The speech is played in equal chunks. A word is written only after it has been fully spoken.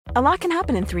A lot can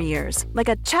happen in 3 years, like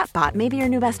a chatbot may be your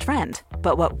new best friend.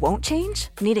 But what won't change?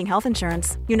 Needing health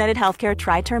insurance. United Healthcare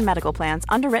Tri-Term Medical Plans,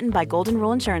 underwritten by Golden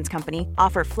Rule Insurance Company,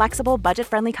 offer flexible,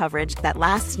 budget-friendly coverage that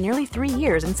lasts nearly 3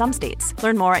 years in some states.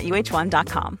 Learn more at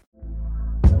uh1.com.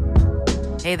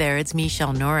 Hey there, it's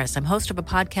Michelle Norris. I'm host of a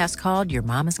podcast called Your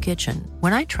Mama's Kitchen.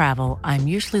 When I travel, I'm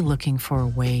usually looking for a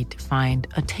way to find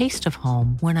a taste of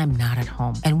home when I'm not at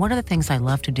home. And one of the things I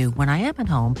love to do when I am at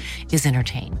home is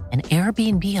entertain. And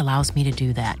Airbnb allows me to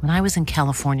do that. When I was in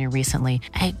California recently,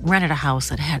 I rented a house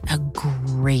that had a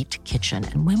great kitchen.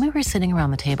 And when we were sitting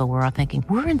around the table, we were all thinking,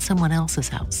 we're in someone else's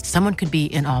house. Someone could be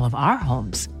in all of our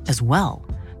homes as well.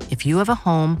 If you have a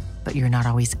home, but you're not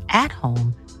always at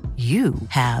home, you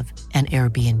have an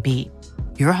Airbnb.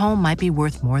 Your home might be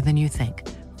worth more than you think.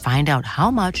 Find out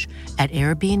how much at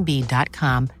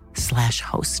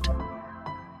airbnb.com/host.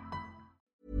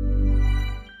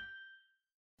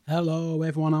 Hello,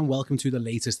 everyone, and welcome to the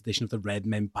latest edition of the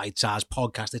Redmen Bitesize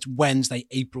podcast. It's Wednesday,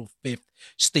 April 5th.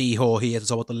 Steve Hoare here to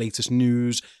talk about the latest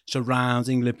news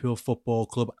surrounding Liverpool Football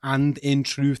Club. And in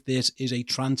truth, this is a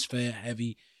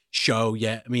transfer-heavy show.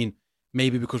 Yeah, I mean,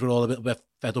 maybe because we're all a little bit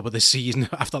fed up with this season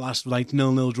after last night's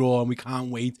 0-0 draw, and we can't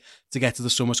wait to get to the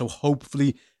summer. So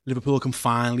hopefully Liverpool can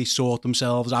finally sort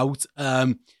themselves out.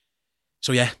 So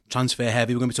yeah, transfer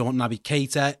heavy. We're going to be talking about Naby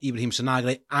Keita, Ibrahim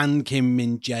Sanagre, and Kim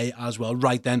Min-Jae as well.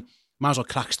 Right then, might as well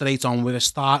crack straight on with it,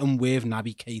 starting with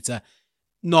Naby Keita.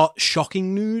 Not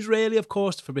shocking news, really, of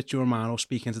course. Fabrizio Romano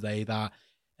speaking today that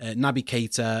Naby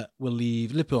Keita will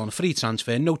leave Liverpool on a free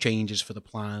transfer. No changes for the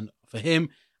plan for him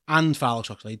and for Alex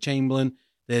Oxlade-Chamberlain.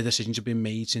 Their decisions have been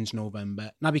made since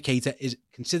November. Naby Keita is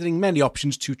considering many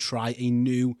options to try a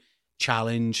new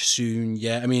challenge soon.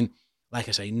 Yeah, I mean, like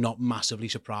I say, not massively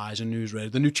surprising news, really.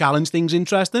 The new challenge thing's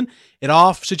interesting. It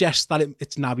half suggests that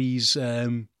it's Naby's,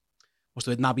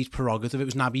 Naby's prerogative. It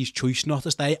was Naby's choice not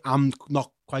to stay. I'm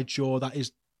not quite sure that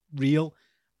is real.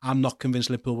 I'm not convinced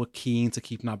Liverpool were keen to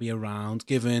keep Naby around,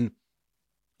 given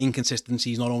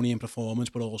inconsistencies not only in performance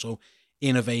but also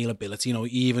in availability. You know,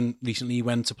 even recently he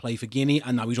went to play for Guinea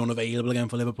and now he's unavailable again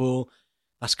for Liverpool.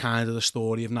 That's kind of the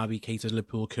story of Naby Keita's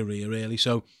Liverpool career, really.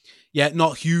 So, yeah,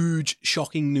 not huge,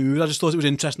 shocking news. I just thought it was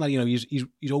interesting that, you know,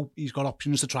 he's got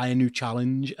options to try a new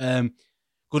challenge.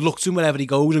 Good luck to him wherever he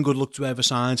goes, and good luck to whoever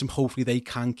signs him. Hopefully they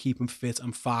can keep him fit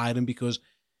and firing, because,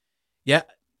 yeah,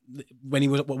 when he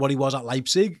was what he was at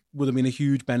Leipzig would have been a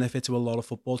huge benefit to a lot of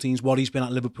football teams. What he's been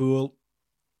at Liverpool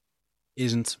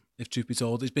isn't, if truth be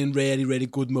told. There's been really, really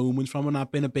good moments from him.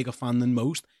 I've been a bigger fan than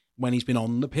most when he's been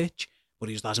on the pitch, but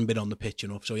he just hasn't been on the pitch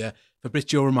enough. So yeah,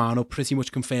 Fabrizio Romano pretty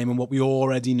much confirming what we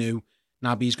already knew.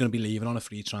 Naby's going to be leaving on a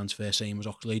free transfer, same as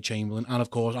Oxlade-Chamberlain. And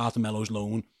of course, Arthur Melo's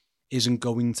loan isn't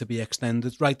going to be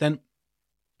extended. Right then,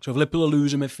 so if Liverpool are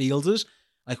losing midfielders,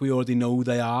 like we already know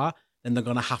they are, then they're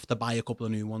going to have to buy a couple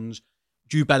of new ones.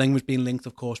 Jude Bellingham's been linked,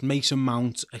 of course, Mason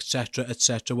Mount, etc.,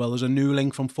 etc. Well, there's a new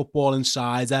link from Football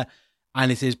Insider, and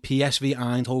it is PSV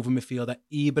Eindhoven midfielder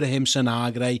Ibrahim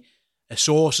Sanagre.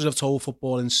 Sources have told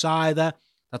Football Insider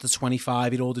that the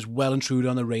 25-year-old is well and truly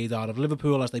on the radar of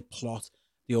Liverpool as they plot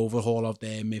the overhaul of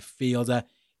their midfielder.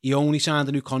 He only signed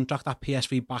a new contract at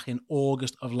PSV back in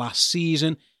August of last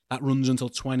season. That runs until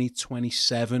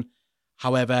 2027.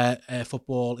 However,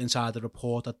 Football Insider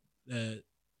report that the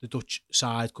Dutch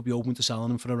side could be open to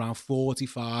selling him for around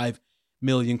 45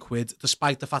 million quid,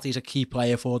 despite the fact he's a key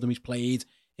player for them. He's played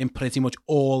in pretty much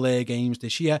all their games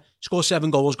this year. Scored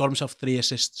 7 goals, got himself 3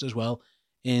 assists as well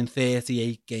in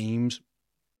 38 games.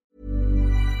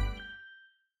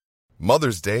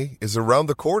 Mother's Day is around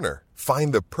the corner.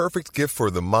 Find the perfect gift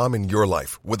for the mom in your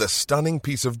life with a stunning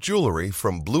piece of jewelry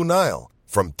from Blue Nile.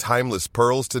 From timeless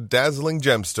pearls to dazzling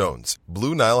gemstones,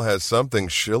 Blue Nile has something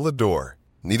she'll adore.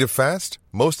 Need it fast?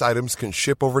 Most items can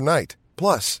ship overnight.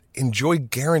 Plus, enjoy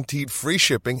guaranteed free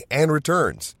shipping and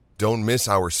returns. Don't miss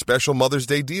our special Mother's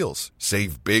Day deals.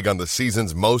 Save big on the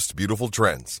season's most beautiful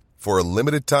trends. For a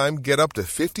limited time, get up to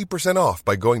 50% off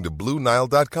by going to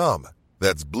BlueNile.com.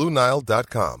 That's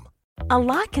BlueNile.com. A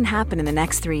lot can happen in the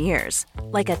next 3 years.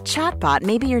 Like a chatbot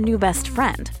may be your new best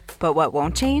friend. But what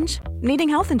won't change? Needing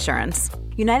health insurance.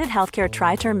 United Healthcare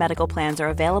Tri-Term Medical Plans are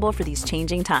available for these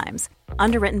changing times.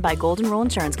 Underwritten by Golden Rule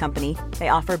Insurance Company, they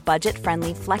offer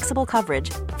budget-friendly, flexible coverage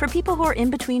for people who are in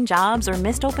between jobs or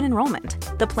missed open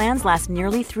enrollment. The plans last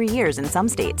nearly 3 years in some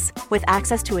states, with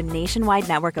access to a nationwide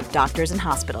network of doctors and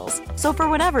hospitals. So for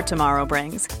whatever tomorrow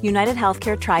brings, United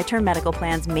Healthcare Tri-Term Medical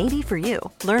Plans may be for you.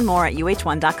 Learn more at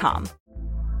uh1.com.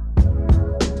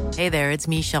 Hey there, it's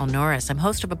Michelle Norris. I'm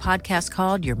host of a podcast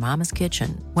called Your Mama's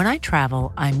Kitchen. When I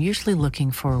travel, I'm usually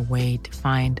looking for a way to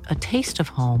find a taste of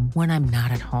home when I'm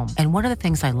not at home. And one of the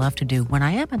things I love to do when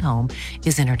I am at home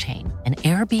is entertain. And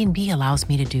Airbnb allows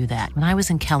me to do that. When I was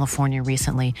in California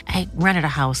recently, I rented a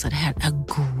house that had a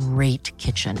great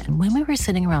kitchen. And when we were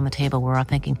sitting around the table, we were all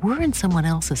thinking, we're in someone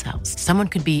else's house. Someone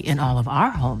could be in all of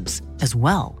our homes as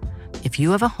well. If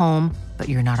you have a home, but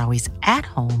you're not always at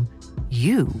home,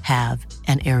 you have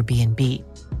an Airbnb.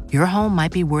 Your home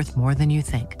might be worth more than you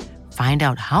think. Find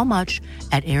out how much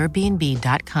at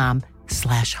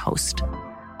airbnb.com/host.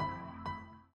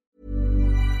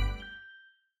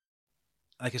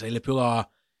 Like I say, Liverpool are,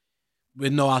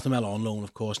 with no Artemel on loan,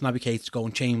 of course. Naby Keita's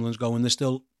going, Chamberlain's going. There's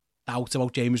still doubt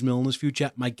about James Milner's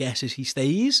future. My guess is he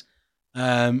stays.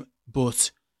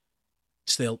 But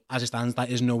still, as it stands, that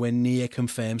is nowhere near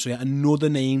confirmed. So yeah, another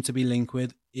name to be linked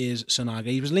with is Sanaga.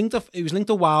 He was linked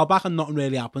a while back and nothing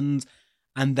really happened.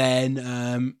 And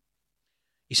then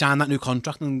he signed that new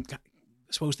contract and I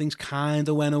suppose things kind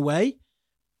of went away.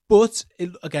 But it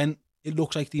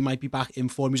looks like he might be back in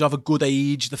form. He's of a good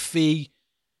age. The fee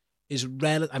is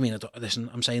relative. I mean, listen,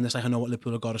 I'm saying this like I know what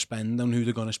Liverpool have got to spend and who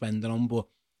they're going to spend it on, but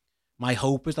my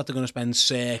hope is that they're going to spend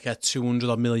circa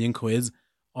 200 million quid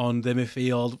on the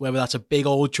midfield, whether that's a big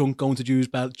old chunk going to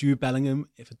Jude Bellingham,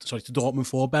 to Dortmund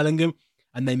for Bellingham,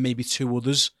 and then maybe two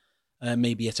others.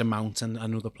 Maybe it's a Mount and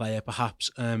another player, perhaps.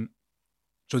 So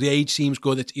the age seems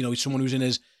good. It's someone who's in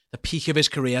the peak of his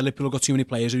career. Liverpool have got too many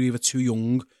players who are either too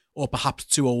young or perhaps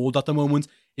too old at the moment.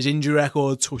 His injury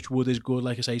record, touch wood, is good.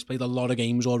 Like I say, he's played a lot of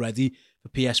games already for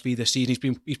PSV this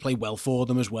season. He's played well for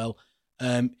them as well.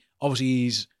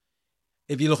 Obviously,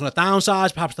 if you're looking at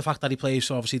downsides, perhaps the fact that he plays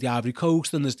for obviously the Ivory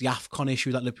Coast, and there's the AFCON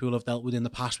issue that Liverpool have dealt with in the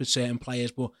past with certain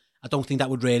players, but I don't think that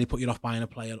would really put you off buying a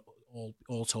player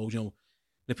all told.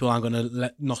 Liverpool aren't going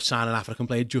to not sign an African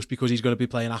player just because he's going to be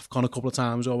playing AFCON a couple of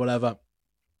times or whatever.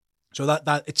 So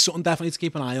that it's something definitely to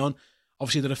keep an eye on.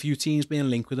 Obviously, there are a few teams being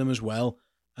linked with him as well.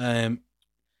 Man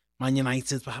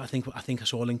United, I think I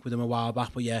saw a link with him a while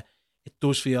back, but yeah, it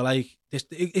does feel like this.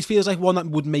 It feels like one that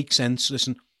would make sense.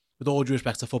 Listen, with all due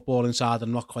respect to Football Inside,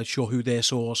 I'm not quite sure who their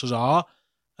sources are,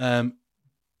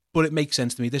 but it makes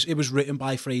sense to me. It was written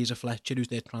by Fraser Fletcher, who's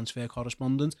their transfer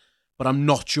correspondent, but I'm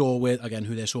not sure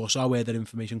who their sources are, where their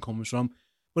information comes from.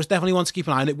 But it's definitely one to keep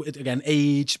an eye on. Again,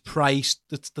 age, price,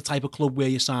 the type of club where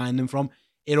you're signing from,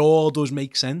 it all does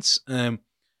make sense. We'll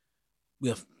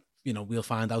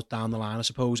find out down the line, I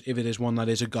suppose, if it is one that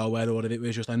is a goer or if it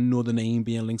was just another name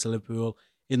being linked to Liverpool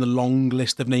in the long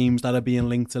list of names that are being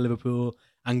linked to Liverpool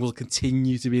and will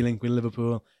continue to be linked with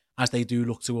Liverpool as they do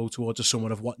look to go towards a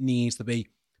summer of what needs to be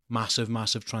massive,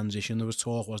 massive transition. There was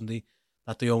talk, wasn't there,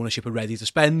 that the ownership are ready to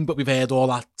spend, but we've heard all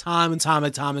that time and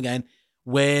time again.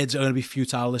 Words are going to be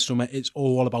futile this summer. It's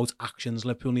all about actions.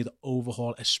 Liverpool need to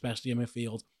overhaul, especially in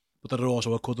midfield. But there are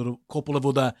also a couple of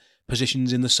other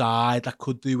positions in the side that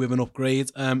could do with an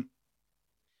upgrade.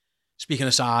 Speaking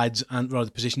of sides and rather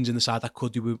positions in the side that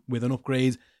could do with an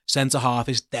upgrade, centre half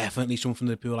is definitely something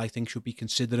that Liverpool I think should be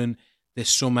considering this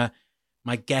summer.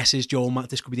 My guess is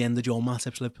this could be the end of Joel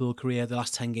Matip's Liverpool career, the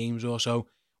last 10 games or so.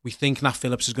 We think Nat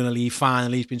Phillips is going to leave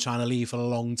finally. He's been trying to leave for a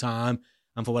long time,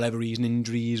 and for whatever reason,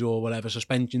 injuries or whatever,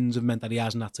 suspensions have meant that he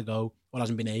hasn't had to go, or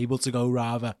hasn't been able to go,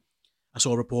 rather. I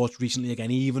saw reports recently again,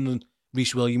 even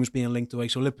Reece Williams being linked away.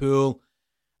 So Liverpool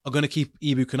are going to keep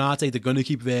Ibu Konate, they're going to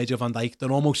keep Virgil van Dijk,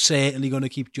 they're almost certainly going to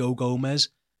keep Joe Gomez,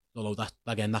 although that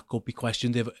could be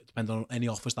questioned depending on any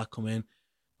offers that come in.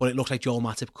 But it looks like Joel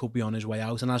Matip could be on his way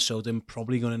out, and as so, they're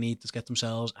probably going to need to get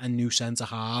themselves a new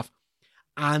centre-half.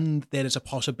 And there is a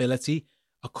possibility,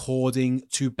 according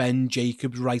to Ben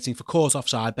Jacobs, writing for Court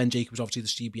Offside. Ben Jacobs, obviously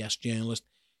the CBS journalist,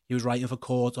 he was writing for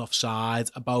Court Offside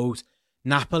about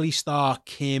Napoli star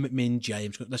Kim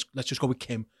Min-Jae. Let's just go with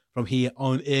Kim from here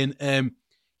on in.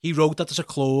 He wrote that there's a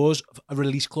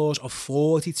release clause of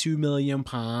 £42 million,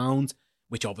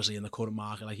 which obviously in the current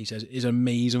market, like he says, is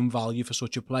amazing value for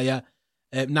such a player.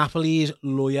 Napoli's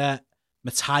lawyer,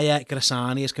 Mattia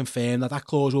Grassani, has confirmed that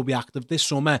clause will be active this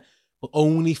summer, but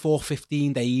only for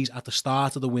 15 days at the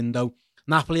start of the window.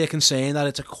 Napoli are concerned that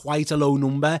it's quite a low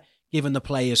number given the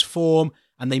player's form,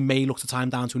 and they may look to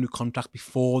time down to a new contract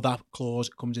before that clause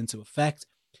comes into effect.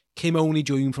 Kim only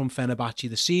joined from Fenerbahce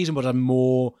this season, but has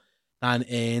more than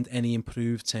earned any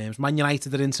improved terms. Man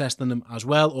United are interested in him as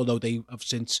well, although they have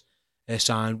since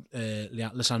signed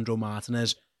Lisandro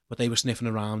Martinez, but they were sniffing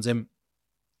around him.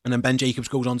 And then Ben Jacobs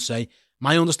goes on to say,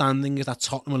 my understanding is that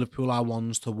Tottenham and Liverpool are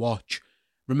ones to watch.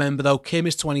 Remember though, Kim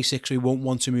is 26, so he won't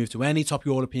want to move to any top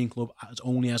European club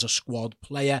only as a squad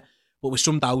player. But with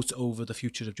some doubt over the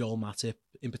future of Joel Matip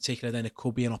in particular, then it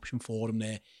could be an option for him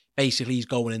there. basically he's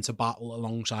going into battle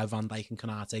alongside Van Dijk and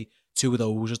Konate. Two of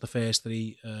those as the first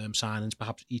three signings,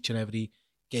 perhaps each and every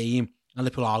game. And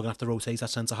Liverpool are going to have to rotate that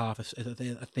centre half. I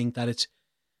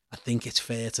think it's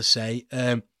fair to say.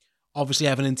 Obviously,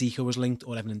 Evan Ndika was linked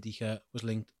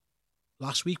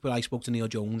last week, but I spoke to Neil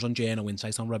Jones on Journal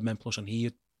Insight on Redmen Plus, and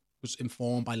he was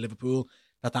informed by Liverpool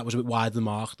that was a bit wide of the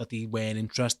mark, that they weren't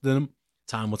interested in him.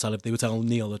 Time will tell if they were telling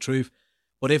Neil the truth.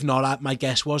 But if not, my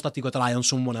guess was that they got their eye on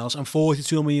someone else. And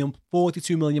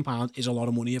 £42 million is a lot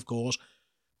of money, of course.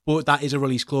 But that is a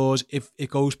release clause. If it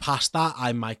goes past that,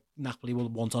 Napoli will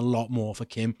want a lot more for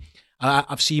Kim.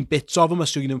 I've seen bits of him. I've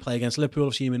seen him play against Liverpool.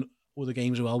 I've seen him in other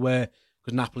games as well,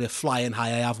 because Napoli are flying high.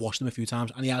 I have watched him a few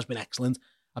times, and he has been excellent.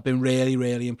 I've been really,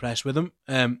 really impressed with him.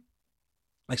 Like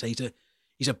I say,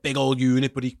 he's a big old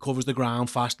unit, but he covers the ground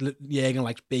fast. Jürgen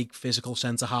likes big physical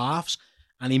centre halves,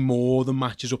 and he more than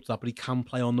matches up to that, but he can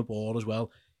play on the ball as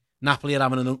well. Napoli are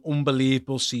having an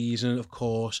unbelievable season, of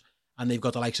course, and they've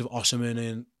got the likes of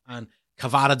Osimhen and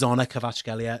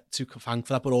Kvaratskhelia to thank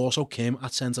for that, but also Kim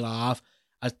at centre half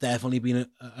has definitely been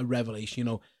a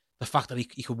revelation. The fact that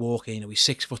he could walk in, he's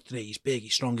 6'3", he's big,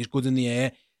 he's strong, he's good in the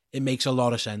air, it makes a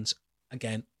lot of sense.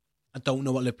 Again, I don't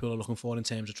know what Liverpool are looking for in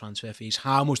terms of transfer fees,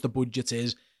 how much the budget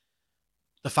is.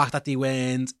 The fact that they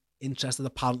weren't interested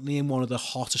apparently in one of the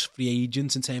hottest free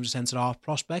agents in terms of centre-half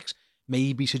prospects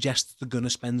maybe suggests they're going to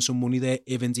spend some money there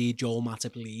if indeed Joel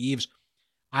Matip leaves.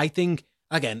 I think,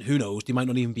 again, who knows, they might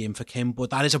not even be in for Kim,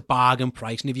 but that is a bargain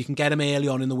price. And if you can get him early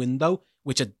on in the window,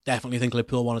 which I definitely think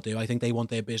Liverpool want to do, I think they want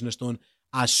their business done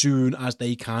as soon as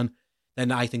they can,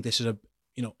 then I think this is a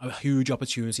huge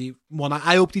opportunity. One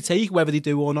I hope they take, whether they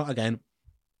do or not. Again,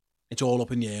 it's all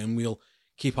up in the air, and we'll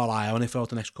keep our eye on it for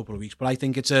the next couple of weeks. But I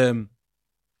think it's an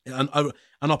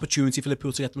opportunity for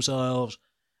Liverpool to get themselves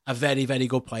a very, very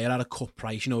good player at a cut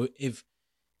price. If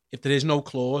there is no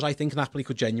clause, I think Napoli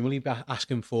could genuinely be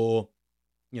asking for,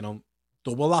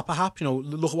 double that perhaps.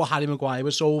 Look at what Harry Maguire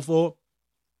was sold for.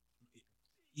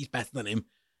 He's better than him.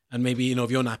 And maybe,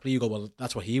 if you're Napoli, you go, well,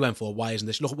 that's what he went for. Why isn't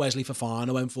this? Look at Wesley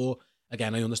Fofana went for.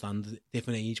 Again, I understand the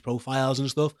different age profiles and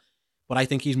stuff, but I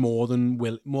think he's more than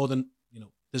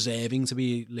deserving to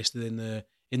be listed in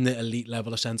the elite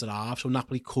level of centre half. So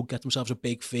Napoli could get themselves a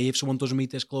big fee if someone doesn't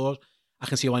meet this clause. I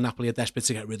can see why Napoli are desperate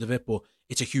to get rid of it, but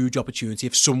it's a huge opportunity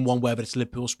if someone, whether it's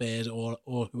Liverpool, Spurs, or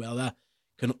whoever,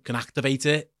 can activate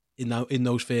it in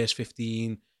those first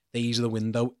 15 days of the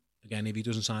window. Again, if he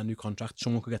doesn't sign a new contract,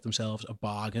 someone could get themselves a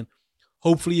bargain.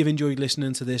 Hopefully you've enjoyed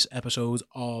listening to this episode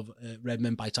of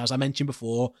Redmen Bitesize. As I mentioned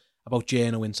before about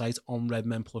Journal Insight on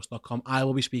redmenplus.com. I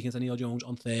will be speaking to Neil Jones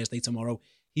on Thursday tomorrow.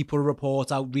 He put a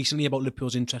report out recently about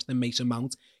Liverpool's interest in Mason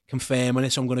Mount, confirming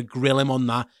it, so I'm going to grill him on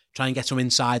that, try and get some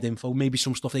inside info, maybe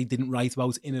some stuff they didn't write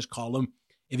about in his column.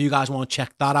 If you guys want to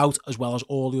check that out, as well as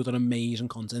all the other amazing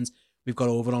content we've got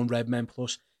over on Redmen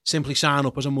Plus, simply sign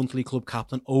up as a monthly club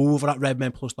captain over at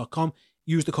redmenplus.com.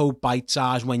 Use the code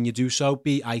BITESIZE when you do so,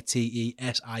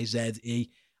 BITESIZE,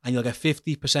 and you'll get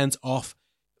 50% off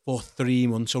for 3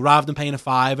 months. So rather than paying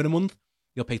 £5 in a month,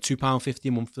 you'll pay £2.50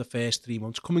 a month for the first 3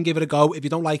 months. Come and give it a go. If you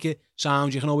don't like it,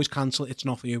 you can always cancel it. It's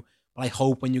not for you. But I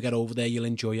hope when you get over there, you'll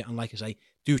enjoy it. And like I say,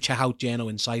 do check out Journal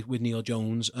Insight with Neil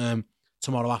Jones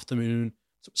tomorrow morning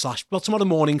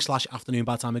 / afternoon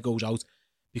by the time it goes out,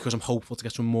 because I'm hopeful to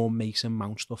get some more Mason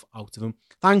Mount stuff out of him.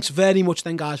 Thanks very much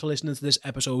then, guys, for listening to this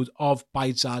episode of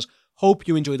Bite Size. Hope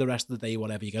you enjoy the rest of the day,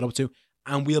 whatever you get up to.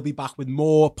 And we'll be back with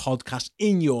more podcasts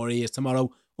in your ears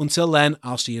tomorrow. Until then,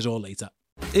 I'll see you all later.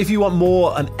 If you want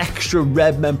more, an extra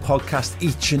Redmen podcast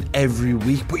each and every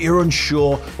week, but you're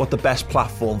unsure what the best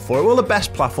platform for it, well, the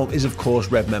best platform is, of course,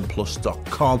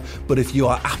 redmenplus.com. But if you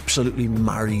are absolutely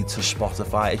married to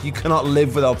Spotify, if you cannot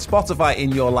live without Spotify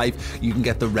in your life, you can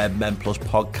get the Redmen Plus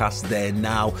podcast there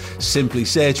now. Simply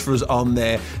search for us on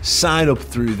there, sign up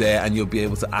through there, and you'll be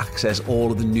able to access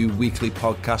all of the new weekly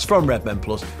podcasts from Redmen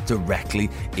Plus directly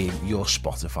in your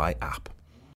Spotify app.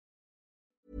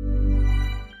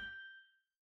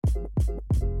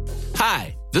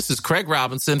 Hi, this is Craig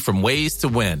Robinson from Ways to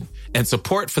Win, and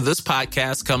support for this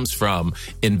podcast comes from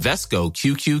Invesco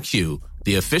QQQ,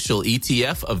 the official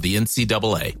ETF of the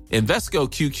NCAA. Invesco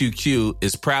QQQ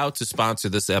is proud to sponsor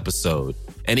this episode,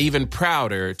 and even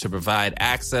prouder to provide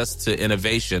access to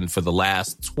innovation for the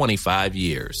last 25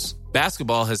 years.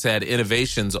 Basketball has had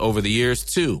innovations over the years,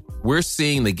 too. We're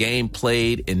seeing the game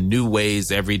played in new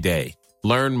ways every day.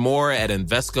 Learn more at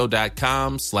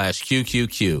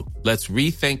Invesco.com/QQQ. Let's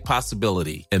rethink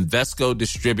possibility. Invesco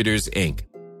Distributors, Inc.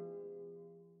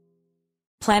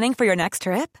 Planning for your next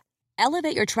trip?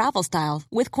 Elevate your travel style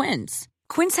with Quince.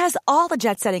 Quince has all the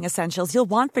jet-setting essentials you'll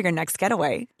want for your next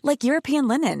getaway, like European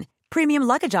linen, premium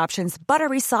luggage options,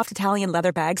 buttery soft Italian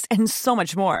leather bags, and so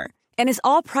much more. And is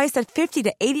all priced at 50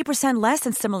 to 80% less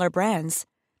than similar brands.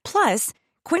 Plus,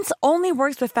 Quince only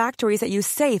works with factories that use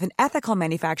safe and ethical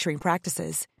manufacturing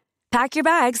practices. Pack your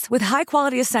bags with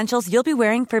high-quality essentials you'll be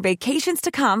wearing for vacations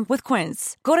to come with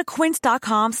Quince. Go to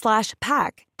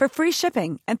quince.com/pack for free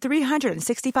shipping and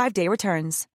 365-day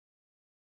returns.